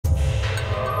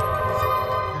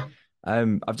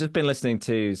I've just been listening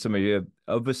to some of your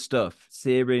other stuff,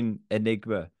 Searing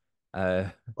Enigma, uh,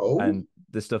 Oh, and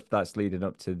the stuff that's leading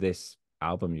up to this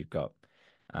album you've got.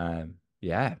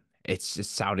 Yeah, it's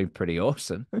just sounding pretty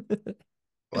awesome.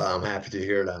 well, I'm happy to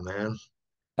hear that, man.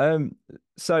 Um,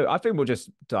 so I think we'll just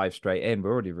dive straight in.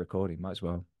 We're already recording, might as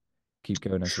well keep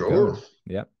going as we're Sure. going.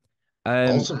 Yeah.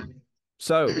 Um, Awesome.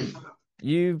 so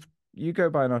you you go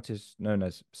by an artist known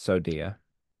as Sodia, is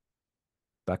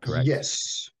that correct?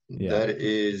 Yes, Yeah. that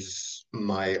is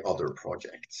my other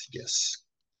project. Yes,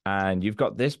 And you've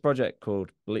got this project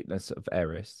called Bleakness of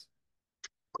Eris.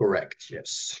 correct.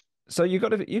 Yes. So you're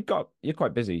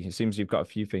quite busy. It seems you've got a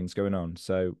few things going on.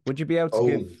 So would you be able to Oh,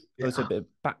 give us a yeah. bit of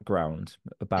background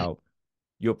about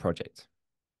your project?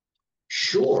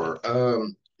 Sure.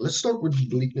 Let's start with the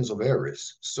Bleakness of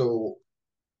Eris. So,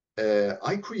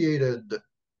 I created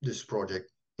this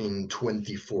project in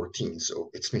 2014, so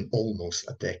it's been almost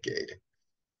a decade.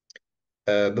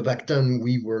 But back then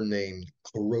we were named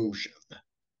Corrosion.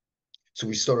 So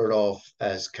we started off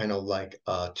as kind of like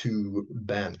a two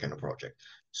band kind of project.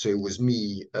 So it was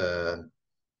me,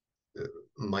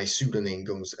 my pseudonym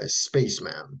goes as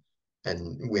Spaceman,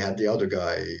 and we had the other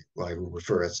guy who I will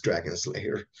refer as Dragon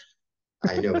Slayer.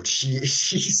 I know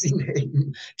she's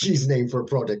named for a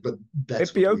project, but It'd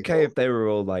that's be what we okay call if they were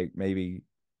all like maybe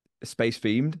space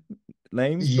themed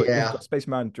names, but you've Yeah, got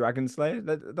Spaceman Dragon Slayer.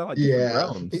 They're like different yeah.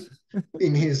 realms.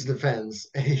 In his defense,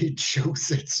 he chose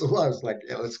it, so I was like,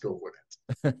 yeah, let's go with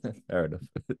it. Fair enough.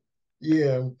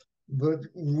 Yeah, but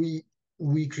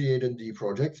we created the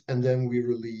project and then we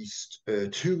released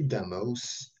two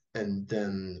demos and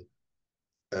then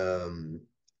um,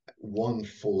 one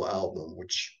full album,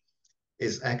 which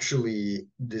is actually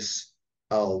this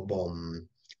album.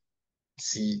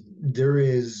 See, there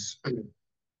is a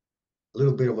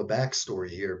little bit of a backstory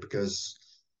here because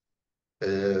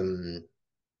um,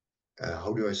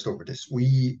 how do I start with this?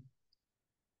 We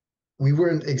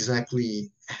weren't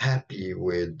exactly happy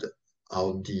with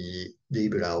how the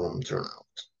debut album turned out.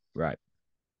 Right.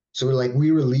 So like we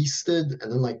released it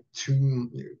and then like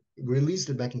we released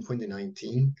it back in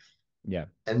 2019 Yeah.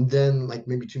 and then like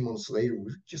maybe 2 months later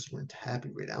we just weren't happy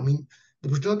with it. I mean, the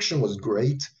production was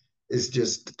great. It's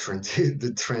just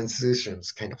the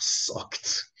transitions kind of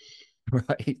sucked.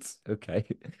 Right. Okay.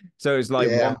 So it's like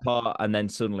Yeah, one part and then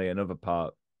suddenly another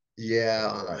part. yeah.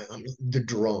 Right. I mean, the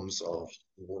drums are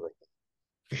horrible.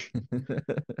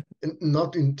 And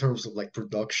not in terms of like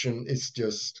production, it's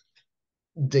just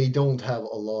they don't have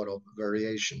a lot of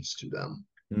variations to them.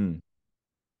 Hmm.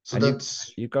 So And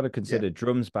that's you've got to yeah, consider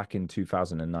drums back in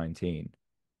 2019,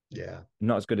 yeah,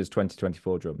 not as good as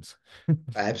 2024 drums.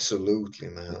 absolutely,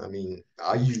 man. I mean,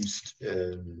 I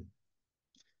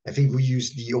think we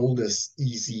used the oldest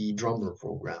easy drummer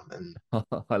program, and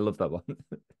I love that one.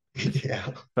 yeah,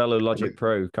 Fellow I Logic mean,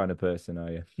 Pro kind of person,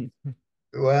 are you?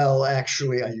 well,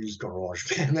 actually, I used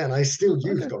GarageBand, and I still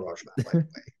use Okay. GarageBand, by the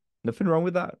way. Nothing wrong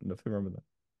with that. Nothing wrong with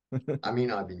that. I mean,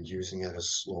 I've been using it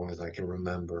as long as I can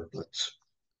remember, but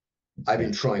I've Yeah.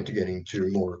 been trying to get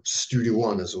into more Studio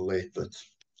One as of late, but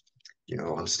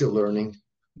I'm still learning.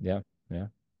 Yeah. Yeah.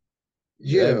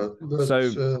 Yeah,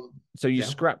 So so you yeah.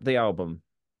 scrapped the album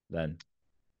then.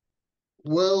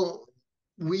 Well,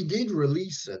 we did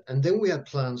release it, and then we had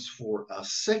plans for a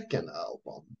second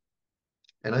album.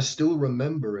 And I still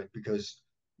remember it because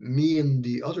me and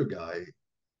the other guy,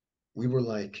 we were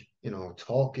like,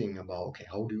 talking about, okay,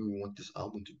 how do we want this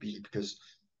album to be? Because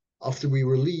after we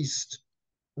released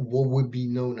what would be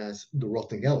known as The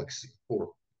Rotten Galaxy,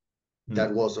 or Hmm.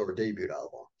 that was our debut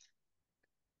album.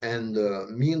 And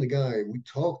me and the guy, we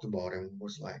talked about it and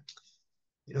was like,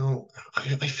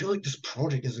 I feel like this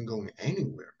project isn't going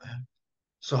anywhere, man.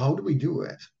 So how do we do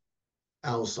it?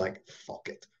 I was like, fuck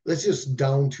it. Let's just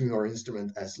down tune our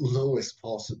instrument as low as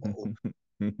possible,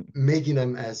 making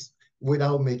them as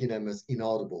without making them as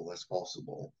inaudible as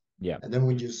possible. Yeah. And then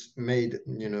we just made,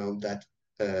 that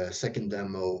second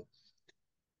demo,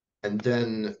 and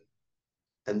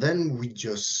then we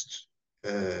just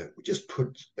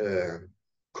put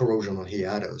corrosion on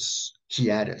hiatus. So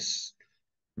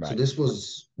Right. this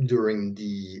was during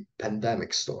the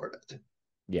pandemic started.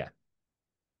 Yeah.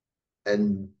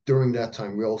 And during that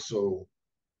time, we also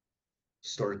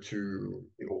started to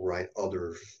write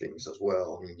other things as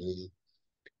well. I mean,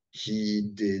 he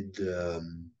did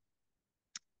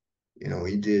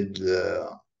he did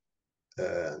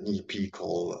an EP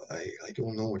called I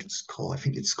don't know what it's called. I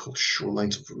think it's called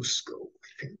Shorelines of Rusco,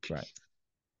 I think. Right.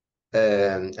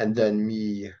 And then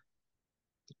me,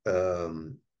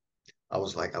 um, I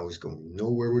was like, I was going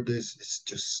nowhere with this. It's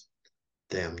just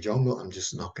damn jungle. I'm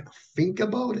just not gonna think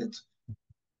about it.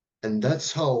 and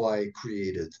that's how I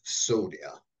created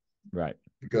Sodia Right.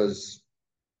 because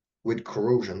with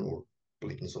Corrosion or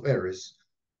Bleakness of Eris,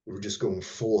 we were just going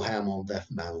full ham on death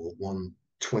metal,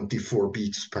 124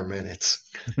 beats per minute.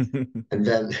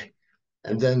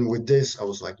 And then with this, I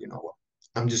was like, you know what?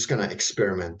 I'm just gonna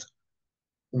experiment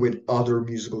with other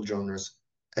musical genres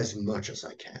as much as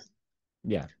I can.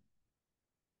 Yeah.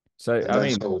 So, And I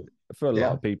that's mean, how, for a lot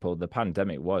yeah, of people, the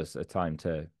pandemic was a time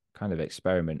to kind of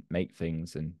experiment, make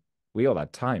things, and we all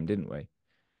had time, didn't we?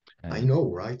 I Um,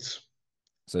 know, right?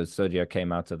 so Sodia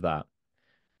came out of that.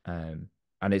 Um,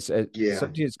 and Yeah,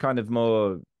 Sodia's kind of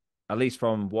more, at least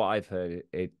from what I've heard,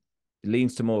 it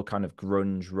leans to more kind of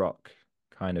grunge rock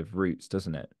kind of roots,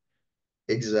 doesn't it?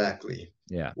 exactly.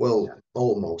 Yeah. Well,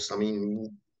 almost. I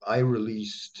mean, I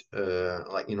released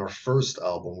like in our first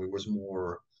album, we was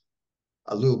more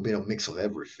a little bit of mix of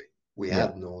everything. We Yeah.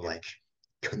 had no like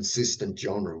consistent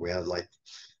genre. We had like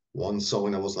one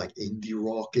song that was like indie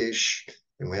rockish,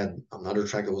 and we had another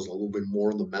track that was a little bit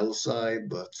more on the metal side,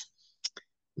 but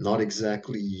not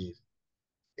exactly.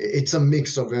 It's a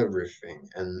mix of everything,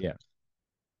 and Yeah.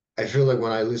 I feel like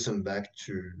when I listen back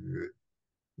to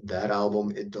that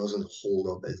album, it doesn't hold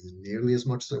up as nearly as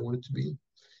much as I want it to be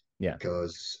Yeah.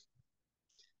 because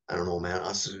I don't know, man.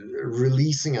 Us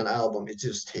releasing an album, it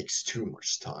just takes too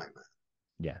much time.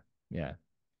 Yeah. Yeah.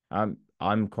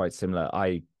 I'm quite similar.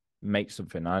 I make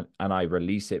something and I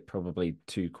release it probably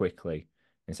too quickly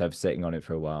instead of sitting on it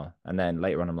for a while. And then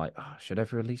later on I'm like, oh, should I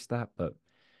have released that? But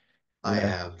you know.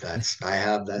 I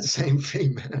have that same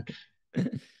thing, man.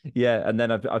 Yeah, and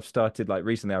then I've started like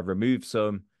recently I've removed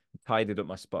some, tidied up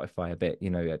my Spotify a bit,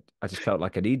 I just felt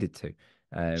like I needed to.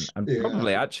 And Yeah,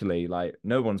 probably actually like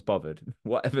no one's bothered.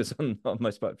 Whatever's on my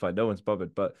Spotify, no one's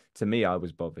bothered. But to me, I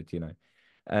was bothered.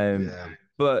 Um, yeah,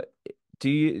 but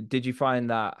did you find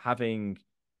that having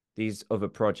these other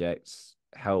projects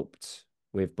helped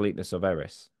with Bleakness of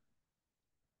Eris?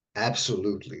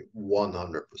 absolutely,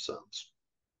 100%.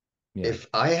 Yeah. If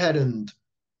I hadn't,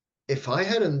 if I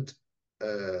hadn't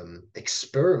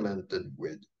experimented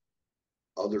with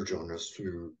other genres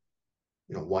to,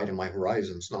 widen my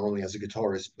horizons, not only as a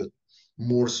guitarist, but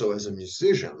more so as a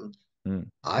musician, Mm.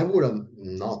 I would have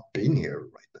not been here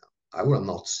right now. I would have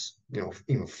not,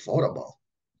 even thought about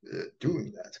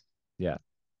doing that. Yeah.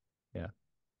 Yeah.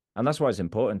 And that's why it's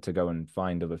important to go and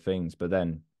find other things, but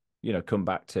then, come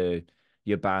back to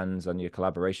your bands and your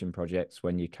collaboration projects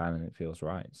when you can and it feels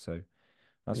right. So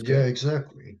that's Yeah, good.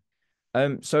 exactly.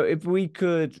 So if we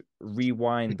could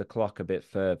rewind the clock a bit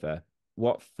further,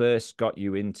 what first got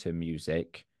you into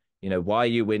music? Why are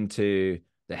you into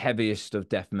the heaviest of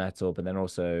death metal, but then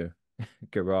also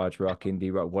garage rock,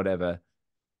 indie rock, whatever?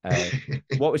 Uh,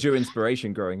 what was your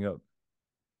inspiration growing up?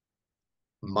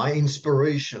 My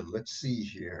inspiration, let's see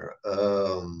here.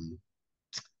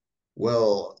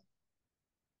 Well,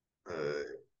 uh,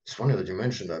 it's funny that you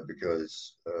mentioned that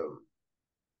because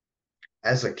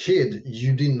as a kid,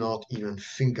 you did not even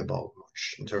think about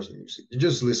much in terms of music. You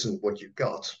just listened what you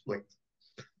got. Like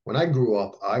when I grew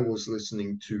up, I was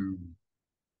listening to,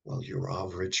 well, your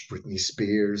average Britney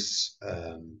Spears.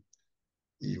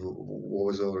 What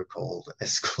was it called?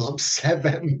 S Club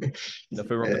 7.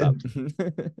 Nothing wrong with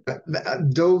Uh,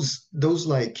 that. those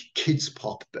like kids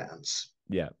pop bands.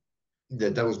 Yeah.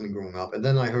 That was me growing up. And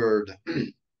then I heard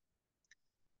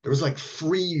there was like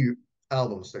three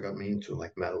albums that got me into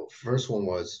like metal. First one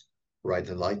was Ride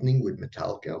the Lightning with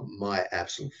Metallica, my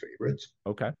absolute favorite.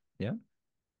 Okay. Yeah.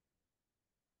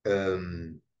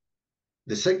 Um,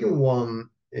 the second one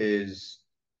is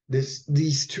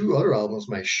these two other albums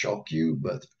might shock you,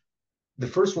 but the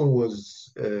second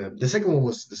one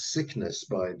was The Sickness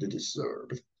by The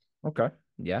Disturbed. Okay.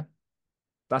 Yeah.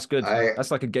 That's good. I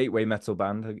That's like a gateway metal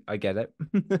band. I get it.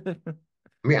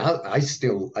 I mean I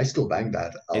still bang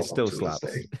that It album still to this slaps.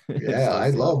 day. It Yeah, still I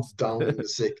love slaps. Down in the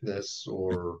Sickness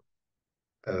or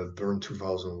Burn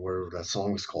 2000, whatever that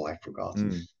song is called, I forgot.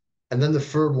 Mm. And then the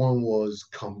third one was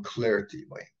Come Clarity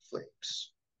by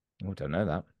Flames. Oh, don't know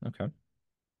that. Okay.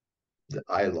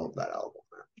 I love that album,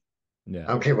 man. Yeah.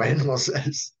 I don't care what anyone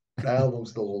says. That album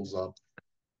still holds up.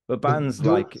 But But bands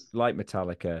like those,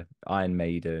 Metallica, Iron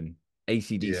Maiden,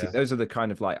 AC/DC, yeah, those are the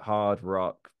kind of like hard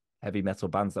rock, heavy metal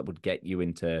bands that would get you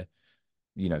into,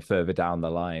 further down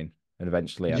the line and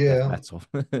eventually at death yeah, metal.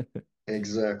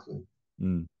 exactly.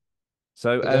 Mm.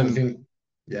 So, But then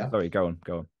yeah, sorry, go on,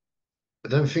 go on.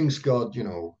 but then things got,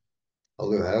 a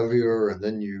little heavier, and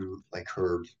then you like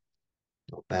heard,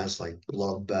 bands like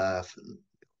Bloodbath and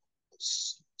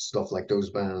stuff like those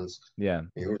bands. Yeah. And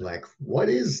you were like, what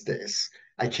is this?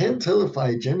 I can't tell if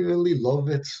I genuinely love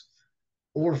it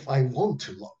or if I want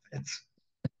to love it.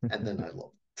 And then I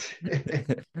love it.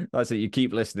 That's it. You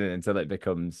keep listening until it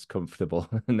becomes comfortable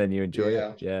and then you enjoy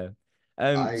it. Yeah, Yeah.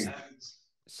 I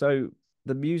So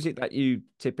the music that you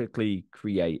typically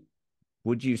create,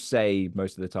 would you say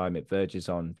most of the time it verges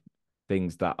on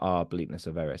things that are Bleakness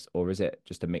of Eris, or is it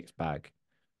just a mixed bag?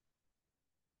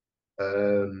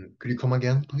 could you come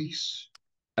again, please?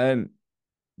 Um,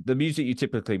 the music you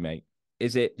typically make,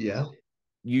 is it Yeah,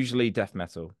 usually death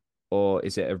metal, or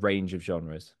is it a range of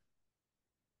genres?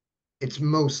 it's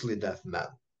mostly death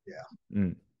metal. Yeah,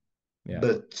 Mm, yeah,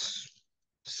 but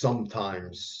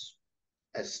sometimes,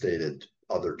 as stated,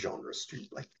 other genres too,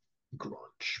 like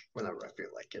grunge, whenever I feel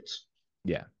like it.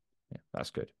 yeah, yeah.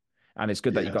 That's good, and it's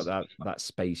good that you got Yes. that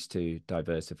space to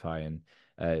diversify. And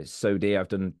Sodia, I've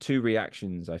done two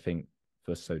reactions, I think,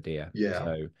 for Sodia. Yeah.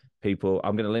 So people,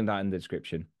 I'm going to link that in the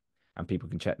description, and people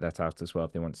can check that out as well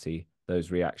if they want to see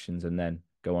those reactions, and then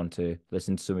go on to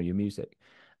listen to some of your music.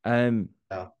 Um,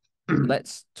 Yeah.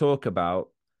 let's talk about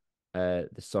the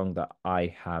song that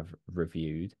I have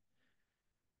reviewed.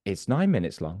 It's 9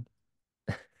 minutes long.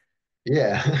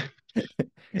 Yeah.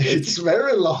 It's It's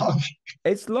very long.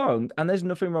 it's long, and there's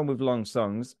nothing wrong with long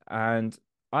songs. And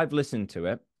I've listened to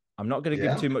it. I'm not going to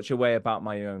give Yeah. too much away about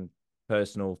my own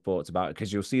personal thoughts about it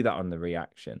because you'll see that on the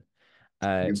reaction.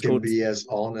 You It's can called. be as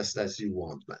honest as you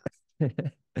want, man.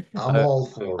 I'm I, all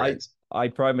for I it. I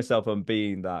pride myself on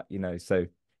being that, so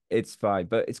it's fine.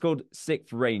 But it's called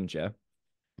Sixth Ranger.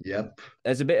 Yep.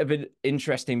 There's a bit of an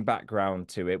interesting background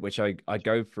to it, which I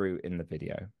go through in the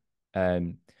video.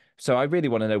 Um, so I really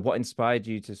want to know what inspired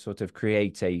you to sort of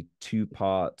create a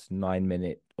two-part, 9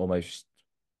 minute, almost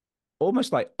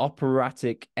like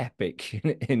operatic epic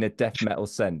in a death metal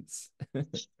sense.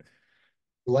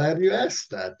 Glad you asked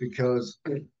that because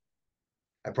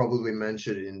I probably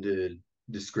mentioned it in the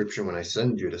description when I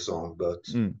send you the song, but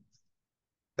Mm,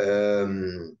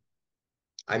 um,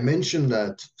 I mentioned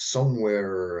that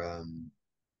somewhere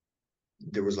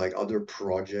there was like other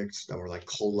projects that were like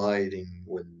colliding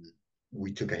when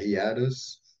we took a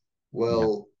hiatus. yeah,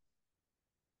 Well,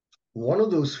 one of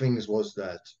those things was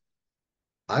that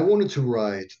I wanted to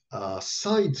write a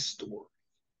side story,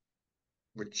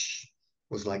 which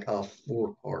was like a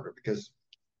four-parter because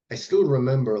I still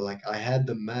remember like I had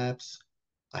the maps,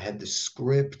 I had the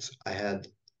script, I had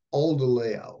all the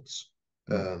layouts.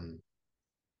 mm, Um,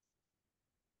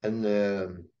 and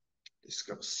It's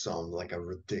gonna sound like a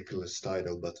ridiculous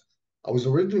title, but I was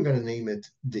originally gonna name it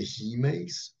The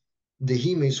Himeis. The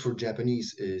Himeis for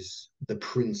Japanese is the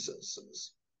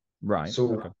princesses. right, So,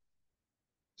 okay,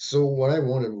 so what I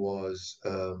wanted was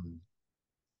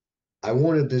I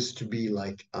wanted this to be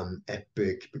like an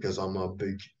epic because I'm a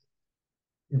big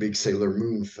Sailor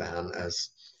Moon fan as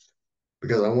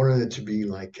because I wanted it to be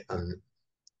like an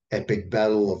epic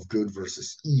battle of good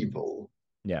versus evil.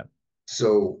 yeah,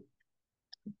 So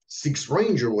Six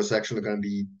Ranger was actually going to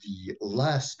be the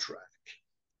last track,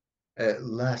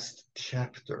 last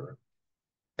chapter.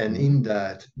 And in mm,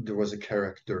 that, there was a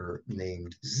character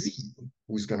named Z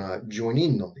who's going to join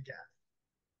in on the gang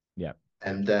yeah,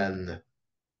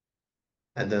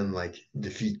 and then like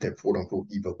defeat the quote unquote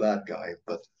evil bad guy.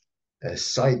 But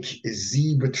Psych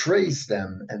Z betrays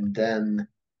them and then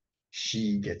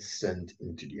she gets sent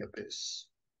into the abyss.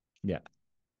 yeah.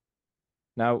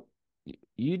 Now,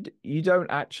 you don't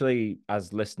actually,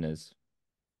 as listeners,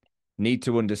 need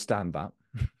to understand that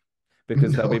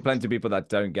because there'll be No, plenty of people that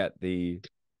don't get the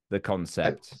I,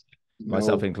 concept,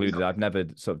 myself no, included. I've never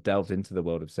sort of delved into the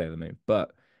world of Sailor Moon,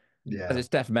 but as yeah, it's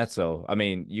death metal, I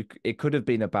mean, it could have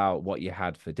been about what you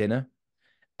had for dinner,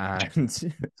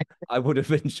 and I would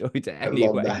have enjoyed it I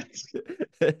love anyway. that.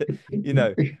 you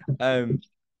know, um,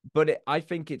 but I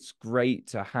think it's great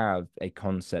to have a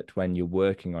concept when you're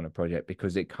working on a project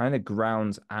because it kind of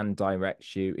grounds and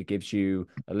directs you. It gives you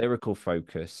a lyrical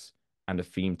focus and a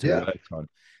theme to Yeah. work on,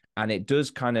 and it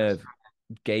does kind of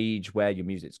gauge where your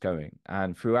music's going.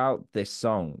 And throughout this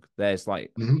song, there's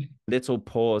like Mhm. little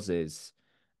pauses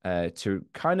to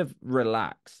kind of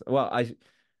relax. Well,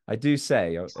 I do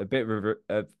say a bit of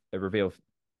a reveal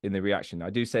in the reaction.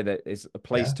 I do say that it's a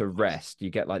place Yeah. to rest. You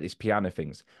get like these piano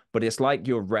things, but it's like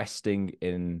you're resting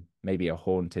in maybe a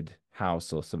haunted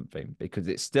house or something because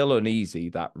it's still uneasy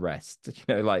that rest.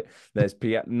 Like there's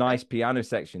nice piano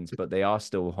sections, but they are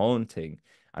still haunting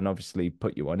and obviously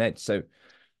put you on edge. So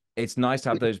it's nice to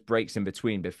have those breaks in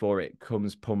between before it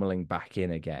comes pummeling back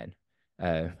in again.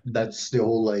 Uh, That's the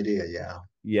whole idea. Yeah.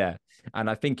 yeah, and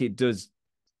I think it does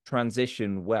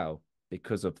transition well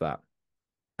because of that.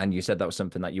 And you said that was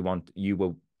something that you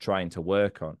were trying to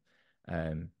work on,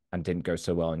 and didn't go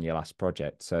so well in your last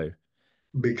project. So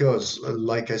Because,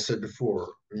 like I said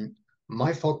before,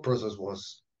 my thought process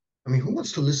was I mean, who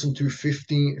wants to listen to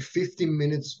 50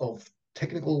 minutes of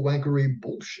technical wankery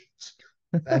bullshit?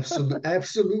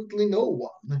 Absolutely no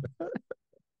one.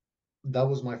 That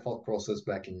was my thought process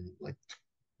back in like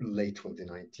late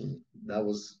 2019. That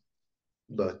was,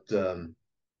 but I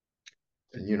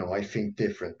think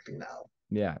differently now.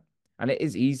 Yeah. And it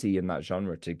is easy in that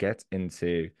genre to get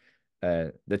into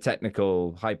the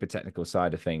technical, hyper technical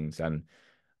side of things and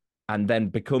then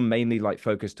become mainly like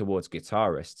focused towards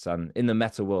guitarists. And in the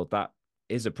metal world, that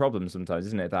is a problem sometimes,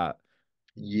 isn't it? That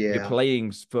you're Yeah,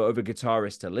 playing for other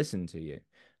guitarists to listen to you.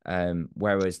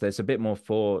 Whereas there's a bit more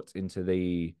thought into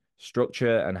the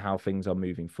structure and how things are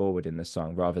moving forward in the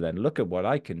song rather than look at what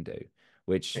I can do,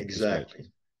 which is great.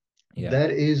 exactly. Yeah.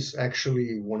 That is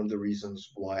actually one of the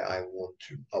reasons why I want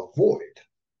to avoid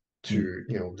Mm.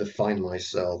 to, define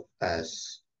myself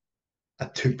as a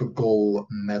typical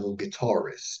metal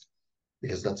guitarist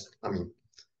because I mean,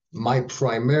 my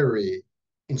primary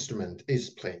instrument is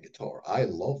playing guitar. I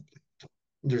love playing guitar.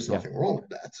 There's Yeah. nothing wrong with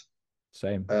that.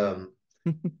 Same. Um,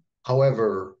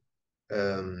 However,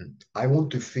 I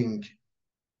want to think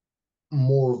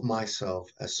more of myself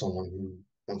as someone who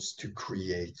wants to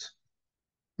create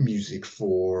music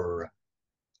for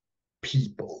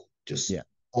people, Yeah. just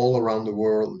all around the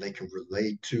world. They can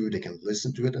relate to, they can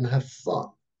listen to it and have fun.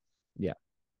 Yeah.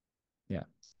 Yeah.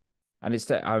 And it's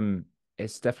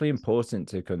definitely important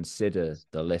to consider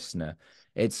the listener.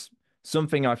 It's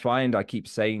something I find I keep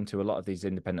saying to a lot of these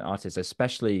independent artists,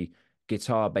 especially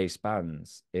guitar-based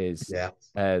bands, is Yeah,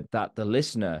 that the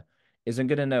listener isn't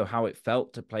going to know how it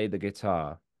felt to play the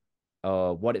guitar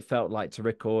or what it felt like to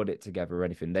record it together or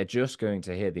anything. They're just going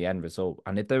to hear the end result.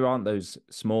 And if there aren't those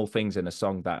small things in a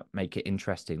song that make it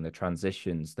interesting, the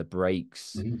transitions, the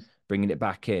breaks, mhm. bringing it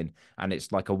back in, and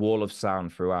it's like a wall of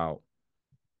sound throughout,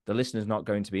 the listener's not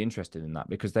going to be interested in that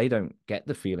because they don't get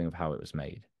the feeling of how it was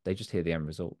made. They just hear the end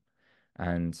result.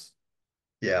 And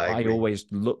Yeah, I I agree. always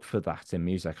look for that in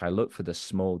music. I look for the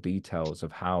small details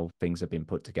of how things have been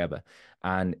put together.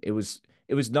 And it was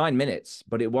 9 minutes,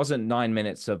 but it wasn't 9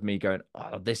 minutes of me going,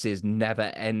 oh, this is never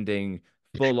ending,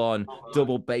 full on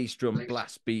double bass drum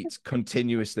blast beats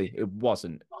continuously. It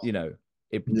wasn't,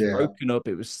 it was Yeah, broken up,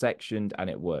 it was sectioned, and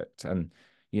it worked. And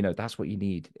that's what you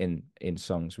need in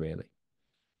songs, really.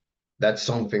 that's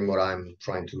something what I'm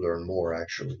trying to learn more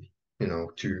actually,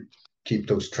 to keep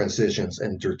those transitions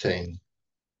entertaining.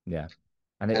 Yeah.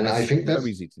 And And I it's think so that's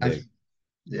easy to I do.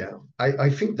 yeah, I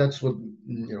think that's what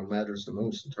matters the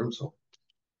most in terms of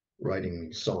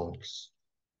writing songs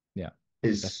Yeah.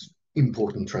 is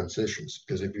important transitions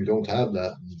because if you don't have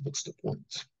that, what's the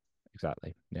point?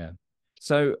 Exactly. Yeah.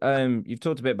 So, you've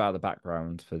talked a bit about the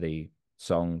background for the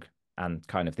song and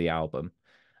kind of the album.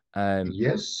 Um,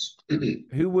 Yes.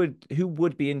 who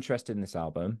would be interested in this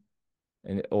album,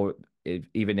 or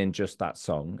even in just that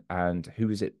song, and who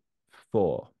is it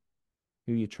for?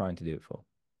 Who are you trying to do it for?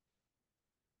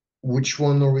 Which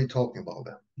one are we talking about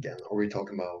then? Again, are we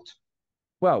talking about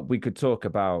Well, we could talk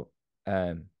about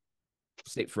um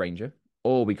Sixth Ranger,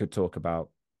 or we could talk about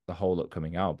the whole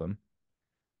upcoming album.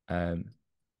 Um,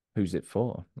 who's it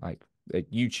for? Like,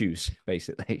 you choose,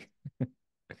 basically. I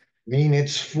mean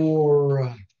it's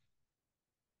for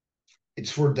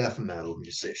death metal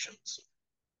musicians,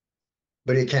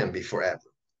 but it can be forever,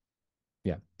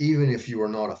 Yeah. even if you are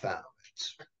not a fan of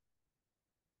it.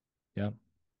 Yeah.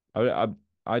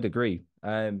 I'd agree.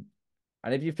 And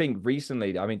if you think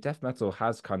recently, I mean, death metal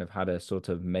has kind of had a sort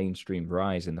of mainstream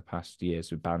rise in the past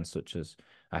years with bands such as,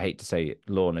 I hate to say it,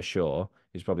 Lorna Shore,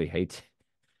 who's probably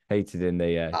hated in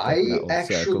the death I metal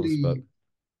circles, but actually,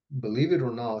 believe it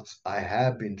or not, I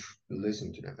have been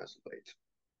listening to them as of late.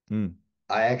 mm,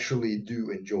 I actually do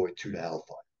enjoy To the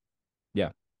Hellfire.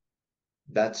 yeah.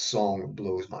 That song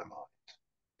blows my mind.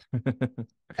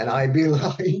 And I'd be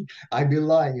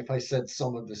lying if I said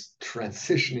some of this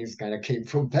transitionings kind of came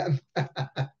from them.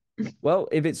 Well,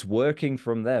 if it's working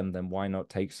from them, then why not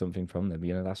take something from them?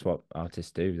 That's what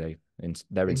artists do.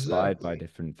 They're inspired by Exactly.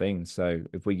 different things. So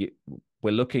if we're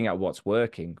looking at what's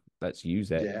working, let's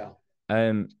use it. Yeah.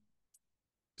 Um,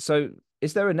 so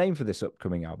is there a name for this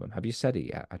upcoming album? Have you said it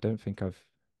yet? I don't think I've,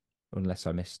 unless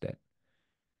I missed it.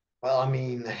 Well, I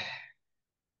mean,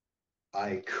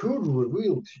 I could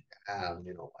reveal to you,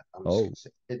 I'm just Oh, gonna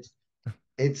say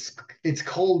it's it's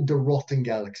called the Rotten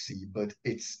Galaxy, but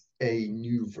it's a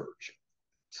new version.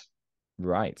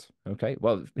 right. Okay.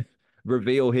 Well,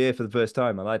 reveal here for the first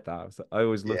time. I like that. I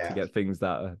always love to Yeah. get things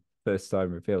that are first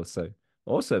time reveals. So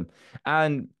awesome.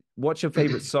 And what's your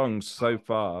favorite songs so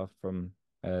far from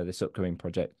this upcoming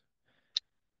project?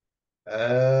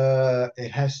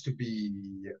 It has to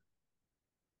be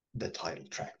the title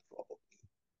track, probably.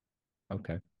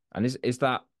 Okay. And is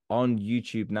that on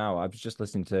YouTube now. I was just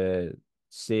listening to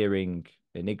Searing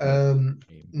Enigma, Um,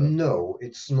 but no,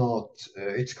 it's not.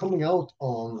 It's coming out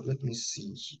on, let me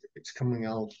see here. It's coming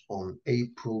out on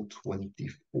April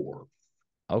 24th.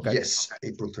 okay. Yes,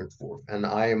 April 24th. And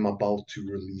I am about to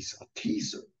release a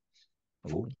teaser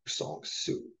for Oh, the song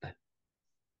soon.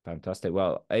 fantastic.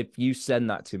 Well, if you send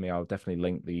that to me, I'll definitely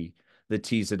link the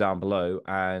teaser down below.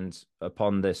 And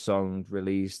upon this song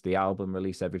release, the album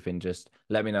release, everything, just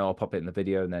let me know. I'll pop it in the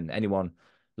video, and then anyone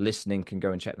listening can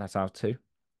go and check that out too.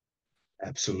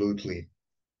 Absolutely.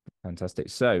 Fantastic.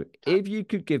 So, if you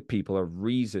could give people a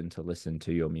reason to listen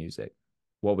to your music,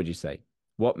 what would you say?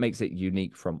 What makes it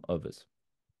unique from others?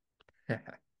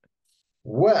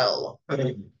 Well,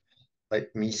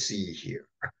 let me see here.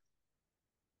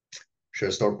 Should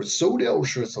I start with Sodia or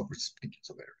should I start with Bleakness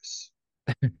of Eris?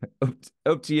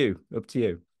 Up to you. Up to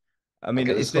you. I mean,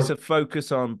 Okay, let's is this a start.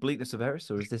 focus on Bleakness of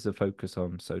Eris, or is this a focus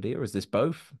on Sodia, or is this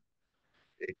both?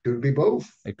 It could be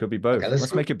both. It could be Okay, both. let's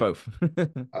Let's go. make it both.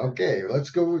 Okay, let's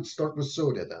go start with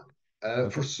Sodia then.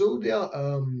 For Okay. Sodia,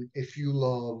 if you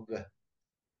love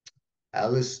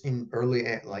Alice in early,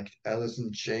 like Alice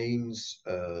in Chains,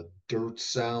 Dirt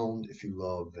Sound, if you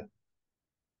love,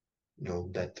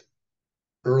 that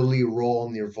early raw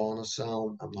Nirvana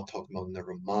sound. I'm not talking about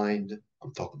Nevermind.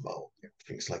 I'm talking about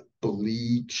things like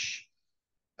Bleach,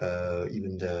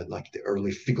 even the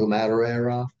early Fecal Matter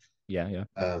era. Yeah, yeah.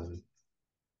 Um,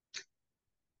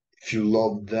 if you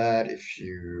love that, if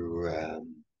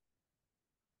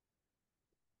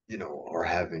are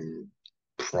having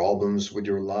problems with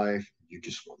your life, you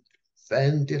just want to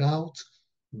vent it out,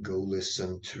 go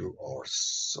listen to our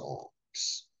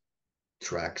songs,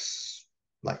 tracks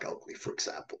like Ugly, for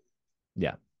example,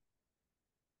 Yeah.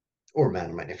 or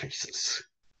Man of Many Faces.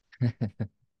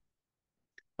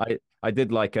 I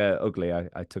did like Ugly.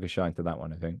 I took a shine to that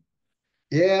one, I think.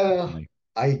 Yeah, Like,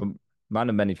 I Man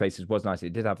of Many Faces was nice.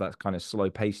 It did have that kind of slow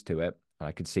pace to it.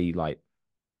 I could see like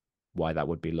why that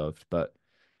would be loved. But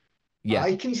yeah,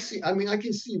 I can see. I mean, I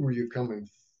can see where you're coming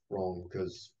from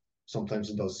because sometimes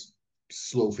it does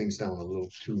slow things down a little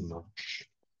too much.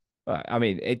 I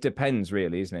mean, it depends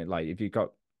really, isn't it? Like if you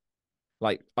got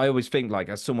like I always think like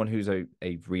as someone who's a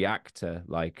reactor,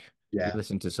 like you Yeah,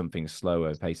 listen to something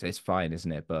slower pace, it's fine,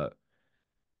 isn't it? But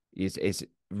is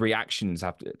reactions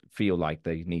have to feel like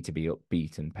they need to be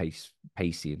upbeat and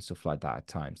pacey and stuff like that at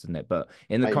times, doesn't it? But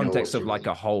in the I know context what of you like mean.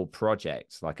 a whole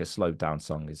project, like a slowed down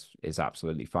song is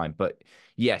absolutely fine. But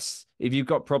yes, if you've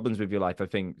got problems with your life, I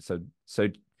think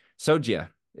Sodia,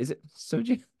 is it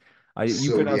Sodia? I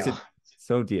you So pronounce yeah, it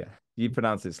Sodia. You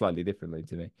pronounce it slightly differently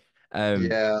to me. Um,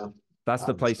 yeah, that's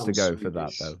the place to I'm go for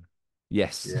that Swedish. though.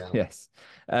 Yes, Yeah. yes.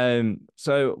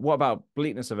 So what about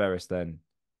Bleakness of Eris then?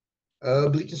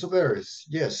 Bleakness of Eris.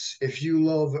 Yes, if you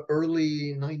love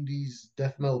early '90s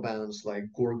death metal bands like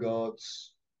Gorguts,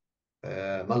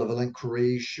 Malevolent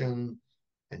Creation,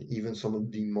 and even some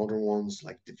of the modern ones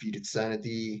like Defeated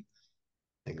Sanity,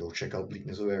 then go check out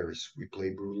Bleakness of Eris. We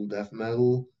play brutal death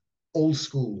metal, old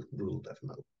school brutal death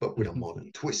metal, but with a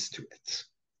modern twist to it.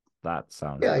 That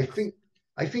sounds Yeah, nice.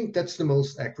 I think that's the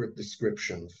most accurate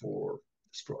description for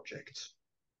this project.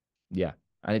 Yeah,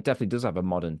 and it definitely does have a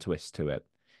modern twist to it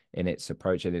in its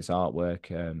approach and its artwork.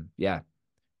 Yeah,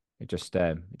 it just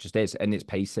is, and its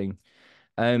pacing.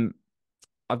 Um,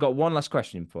 I've got one last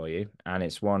question for you, and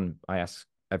it's one I ask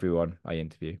everyone I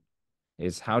interview: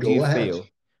 is Go ahead.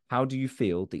 how do you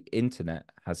feel the internet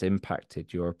has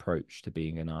impacted your approach to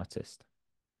being an artist?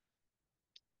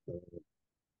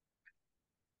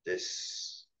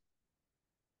 This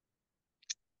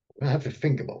I have to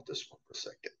think about this one for a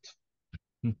second.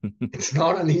 It's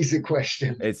not an easy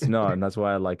question. It's not, and that's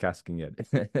why I like asking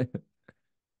it.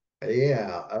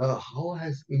 Yeah, how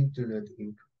has internet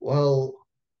well,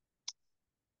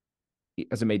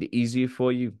 Has it made it easier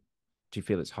for you? Do you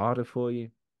feel it's harder for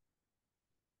you?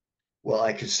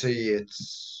 I could say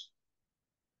it's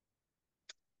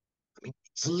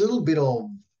a little bit of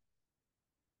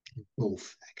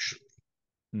both actually.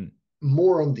 Hmm.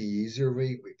 More on the easier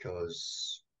way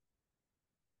because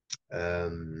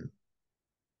um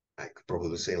I could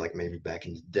probably say like maybe back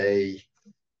in the day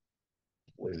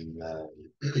when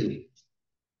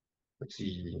let's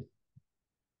see.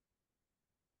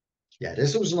 Yeah,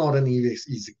 this was not an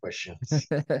easy question.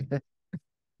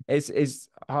 It's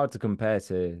hard to compare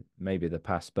to maybe the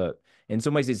past, but in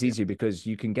some ways it's Yeah. easier because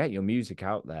you can get your music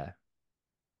out there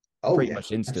Oh pretty yeah,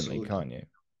 much instantly, absolutely. can't you?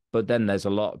 But then there's a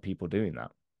lot of people doing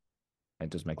that. It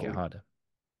does make it Oh yeah. harder.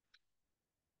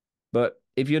 But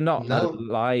if you're not a Now,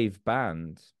 live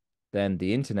band, then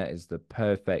the internet is the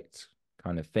perfect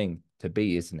kind of thing to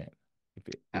be, isn't it? If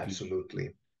you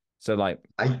absolutely. so like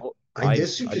I I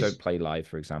guess you I could don't play live,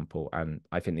 for example, and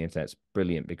I think the internet's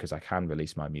brilliant because I can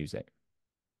release my music.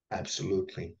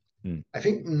 absolutely. Mm, I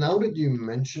think now that you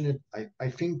mention it, I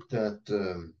think that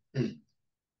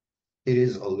it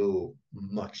is a little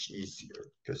much easier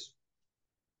because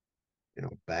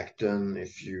back then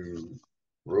if you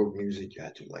wrote music, you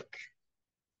had to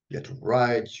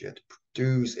write, you had to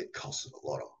produce, it costed a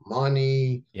lot of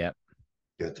money, yeah,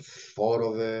 you had to thought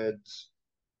of it,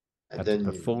 and had to then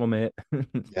perform it.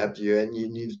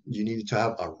 you needed to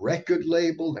have a record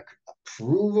label that could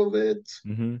approve of it,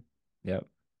 Yeah,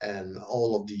 and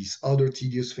all of these other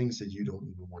tedious things that you don't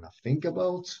even want to think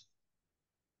about.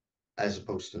 As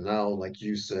opposed to now, like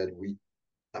you said,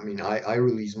 I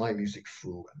release my music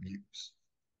through Amuse,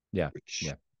 yeah, which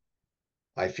yeah,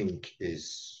 I think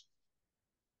is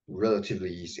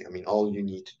relatively easy. I mean, all you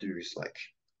need to do is like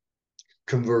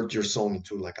convert your song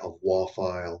into like a WAV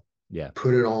file, yeah,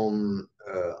 put it on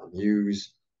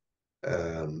Muse,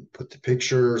 put the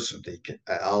picture so they can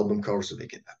album cover so they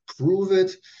can approve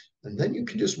it, and then you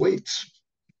can just wait.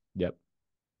 yep.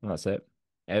 That's it.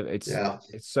 Yeah,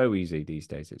 It's so easy these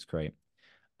days. It's great.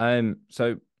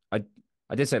 So I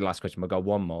I did say the last question, but I got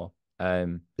one more.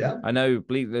 yeah. I know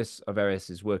Bleakness of Eris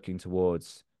is working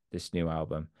towards this new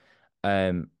album.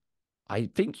 Um, I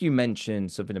think you mentioned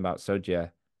something about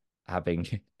Sodia having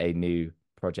a new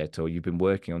project, or you've been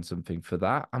working on something for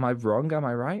that. Am I wrong? Am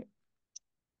I right?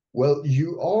 Well,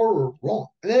 you are wrong.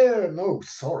 No,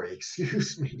 sorry,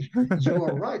 excuse me. You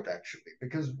are right, actually,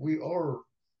 because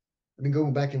I've been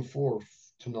going back and forth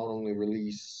to not only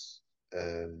release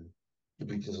the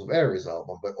Bleakness of Eris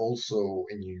album, but also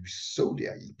a new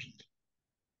Sodia EP.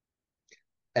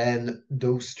 And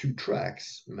those two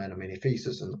tracks, Man of Many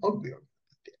Faces and Ugly,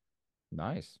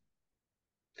 Nice.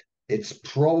 it's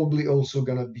probably also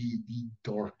gonna be the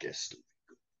darkest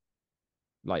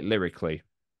Like lyrically.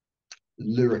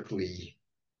 lyrically,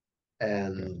 Yeah.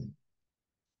 and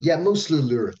yeah, mostly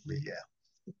lyrically,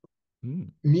 yeah.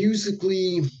 Mm.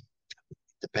 Musically,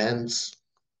 depends.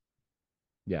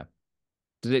 Yeah.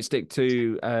 Does it stick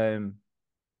to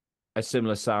a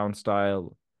similar sound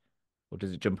style, or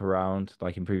does it jump around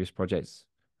like in previous projects?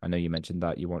 I know you mentioned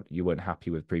that you weren't happy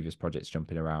with previous projects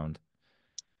jumping around.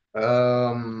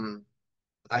 Um,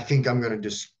 I think I'm gonna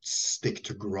just stick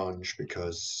to grunge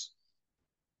because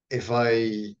if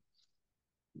I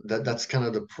that's kind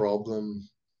of the problem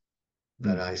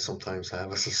that Mm. I sometimes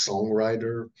have as a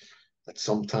songwriter. That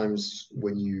sometimes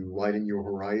when you widen your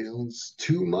horizons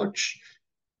too much,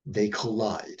 they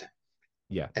collide,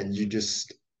 Yeah. and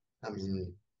I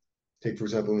mean, take for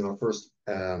example in our first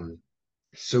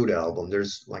Soda album,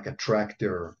 there's like a track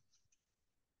there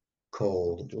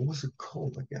called what was it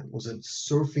called again? Was it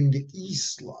Surfing the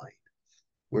East Line?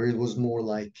 Where it was more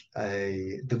like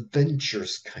the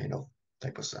Ventures kind of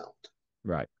type of sound.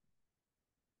 Right.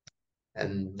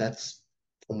 And that's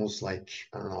almost like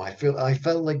I don't know. I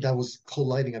felt like that was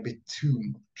colliding a bit too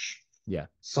much. Yeah.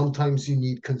 Sometimes you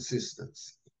need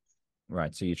consistency.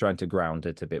 Right. So you're trying to ground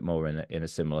it a bit more in a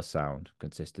similar sound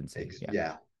consistency. Yeah.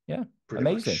 Yeah, Yeah. pretty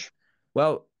Amazing. much.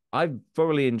 Well, I've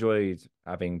thoroughly enjoyed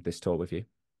having this talk with you.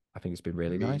 I think it's been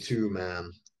really Me nice. too,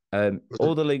 man. Was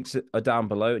All it the links are down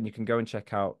below, and you can go and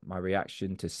check out my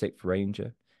reaction to Sixth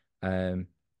Ranger. Um,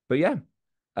 but yeah,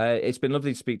 it's been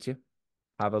lovely to speak to you.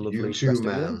 Have a you lovely too, rest of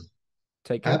your day. man?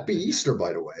 Take care. Happy Easter,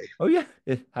 by the way. Oh yeah,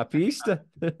 happy Easter.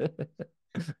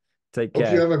 Take Hope you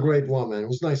care. have a great one, man. It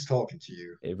was nice talking to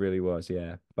you. It really was.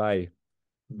 Yeah. Bye.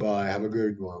 Bye. Have a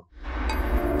good one.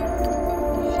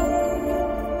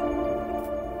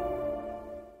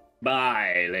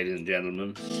 Bye, ladies and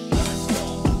gentlemen. So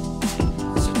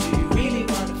do you really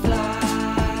wanna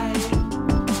fly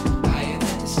higher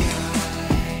than the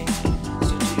sky?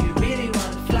 So do you really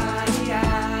wanna fly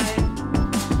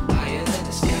higher than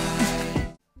the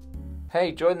sky?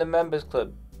 Hey, join the members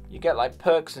club. You get like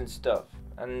perks and stuff,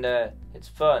 and it's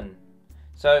fun.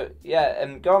 So yeah,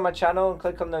 go on my channel and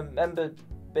click on the member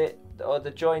bit or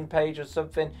the join page or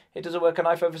something. It doesn't work on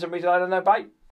iPhone for some reason. I don't know. Bye.